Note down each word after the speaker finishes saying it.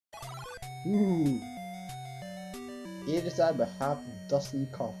Ooh. Either side by half a dozen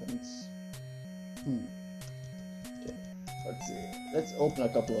coffins. Okay. Let's see. Let's open a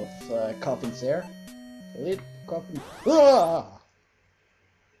couple of coffins here. Lid coffin. Ah!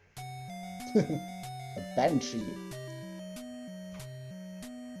 A banshee.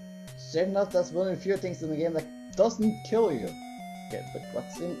 Sure enough, that's one of the few things in the game that doesn't kill you. Okay, but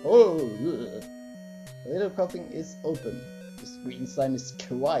what's in? Oh! Ugh. The little coffin is open. This green slime is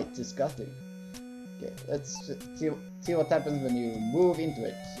quite disgusting. Okay, let's see what happens when you move into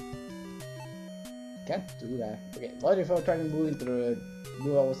it. Can't do that. Okay, what if I try to move into the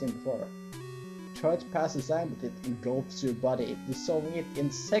move I was in before? Try to pass the slime, but it engulfs your body, dissolving it in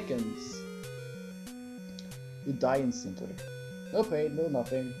seconds. You die instantly. No pain, no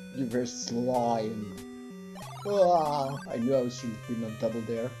nothing. You were slime. Ah, I knew I should have been a double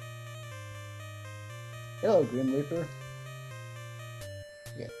there. Hello, Grim Reaper.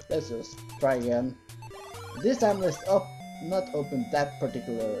 Okay, let's just try again. This time let's not open that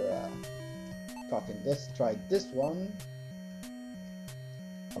particular coffin. Let's try this one.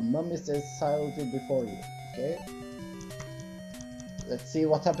 A mummy says silently before you. Okay. Let's see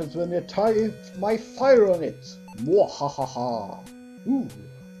what happens when you tie my fire on it. Mwahaha. Ooh.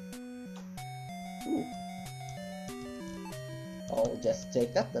 Ooh. I'll just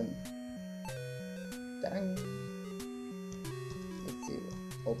take that then. Dang. Let's see.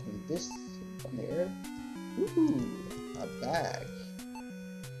 Open this from here. Ooh, a bag.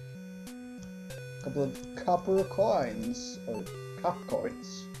 Couple of copper coins or cup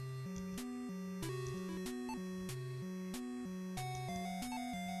coins.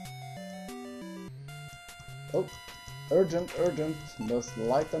 Oh, urgent, urgent, must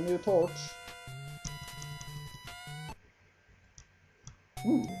light a new torch.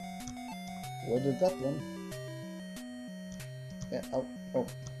 Ooh, what did that one? Yeah, oh,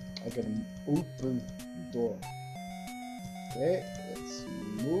 I got an open door. Okay, let's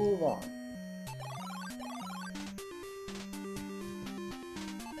move on.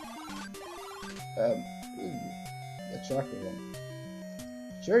 The tracker one.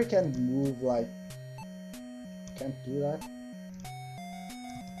 Sure, you can't move like. Can't do that.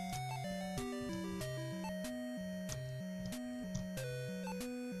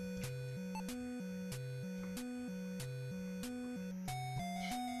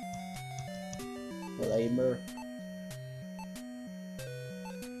 Flamer.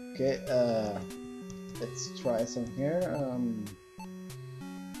 Okay, let's try some here.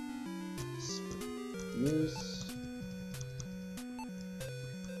 Use.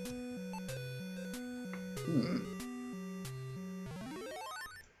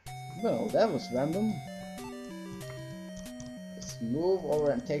 Well, that was random. Let's move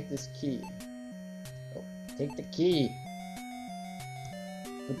over and take this key. Oh, take the key.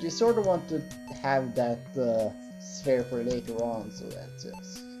 But you sort of want to have that sphere for later on, so that's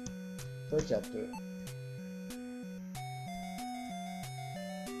just first you have to.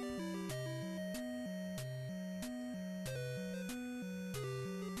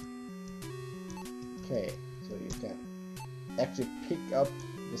 Okay, so you can actually pick up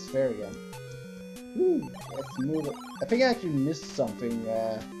the sphere again. Woo, let's move it. I think I actually missed something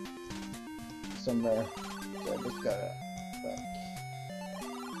somewhere. So I just gotta like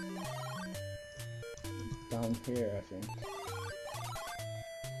down here, I think.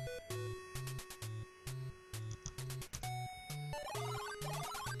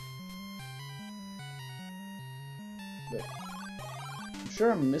 Wait, I'm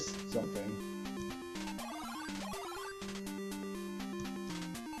sure I missed something.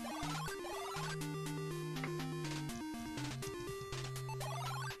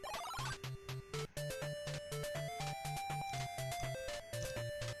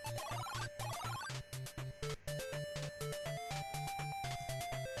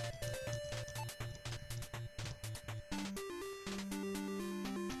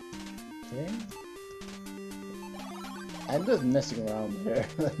 Okay. I'm just messing around here.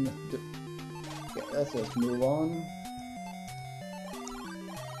 Okay, let's just move on.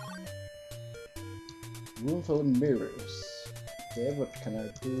 Room full of mirrors. Okay, what can I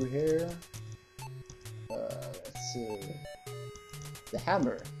do here? Let's see. The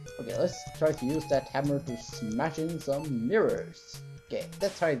hammer. Okay, let's try to use that hammer to smash in some mirrors. Okay,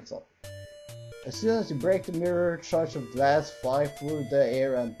 let's try this out. As soon as you break the mirror, shards of glass fly through the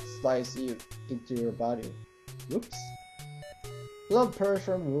air and slice you into your body. Whoops. Blood pours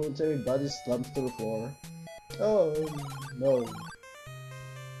from wounds, everybody slumps to the floor. Oh no.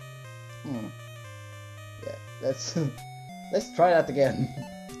 Yeah, let's try that again.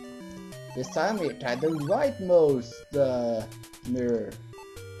 This time we tried the rightmost mirror.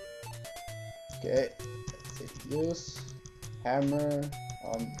 Okay, let's see. Use hammer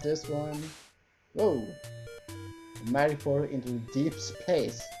on this one. Whoa! Magic portal into deep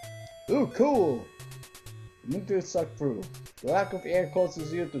space. Ooh, cool! Nuclear suck through. The lack of air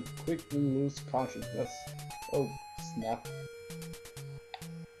causes you to quickly lose consciousness. Oh, snap.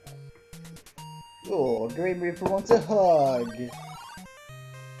 Oh, Grim Reaper wants a hug.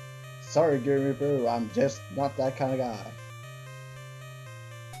 Sorry, Grim Reaper, I'm just not that kind of guy.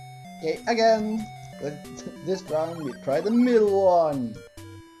 Okay, again. This round we try the middle one.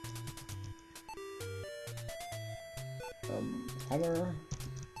 Hammer.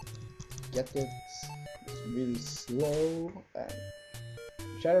 Get it. It's really slow. And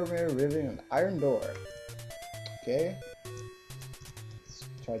Shadowgate revealing an iron door. Okay. Let's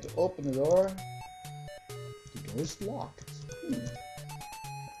try to open the door. The door is locked.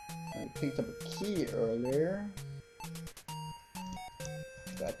 I picked up a key earlier.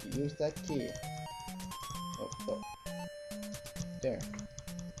 Got to use that key. Oh. There.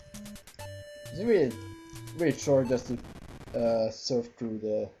 It's really short just to surf through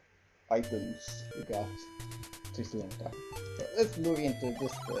the items you got. It takes a long time. So let's move into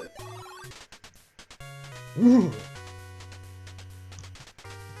this place. Ooh.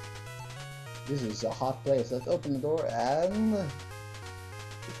 This is a hot place. Let's open the door and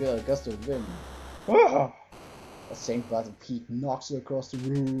you feel a gust of wind. Ah! A faint blast of heat knocks you across the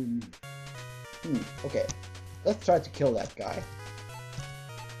room. Okay. Let's try to kill that guy.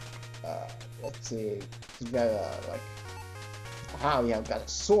 Let's see. He's got like... Aha, we have got a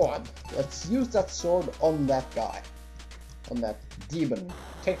sword. Let's use that sword on that guy. On that demon.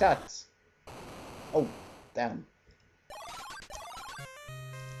 Take that! Oh, damn.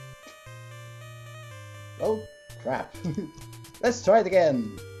 Oh, crap. Let's try it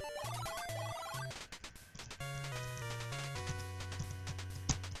again.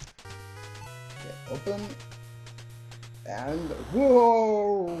 Okay, open. And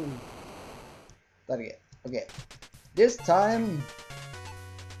whoa! That again. Okay. This time,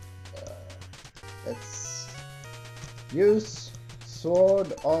 let's use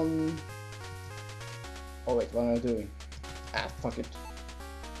sword on. Oh wait, what am I doing? Ah, fuck it.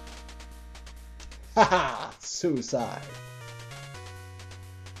 Haha! Suicide.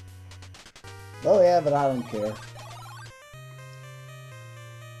 Oh yeah, but I don't care.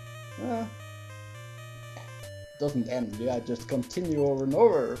 Doesn't end. Yeah, just continue over and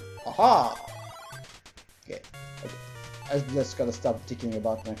over. Aha! Okay. I just gotta stop thinking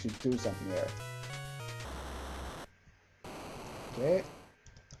about and actually do something there. Okay.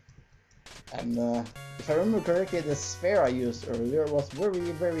 And if I remember correctly, the sphere I used earlier was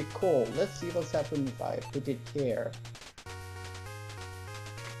very cold. Let's see what's happened if I put it here.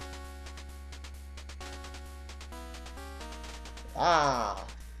 Ah!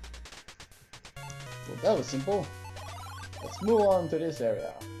 Well, that was simple. Let's move on to this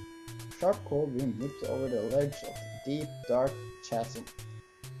area. Sharp cold wind whips over the ledge of the deep, dark chasm.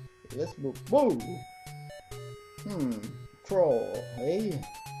 Okay, let's move. Whoa! Troll, hey?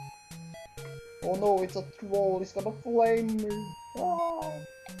 Oh no, it's a troll, it's gonna flame me. Ah.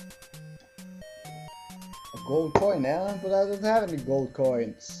 A gold coin, eh? But I don't have any gold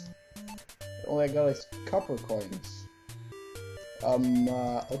coins. All I got is copper coins.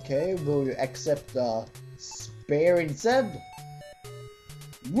 Okay, will you accept the spare instead?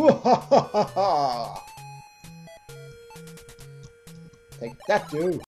 Take that, dude!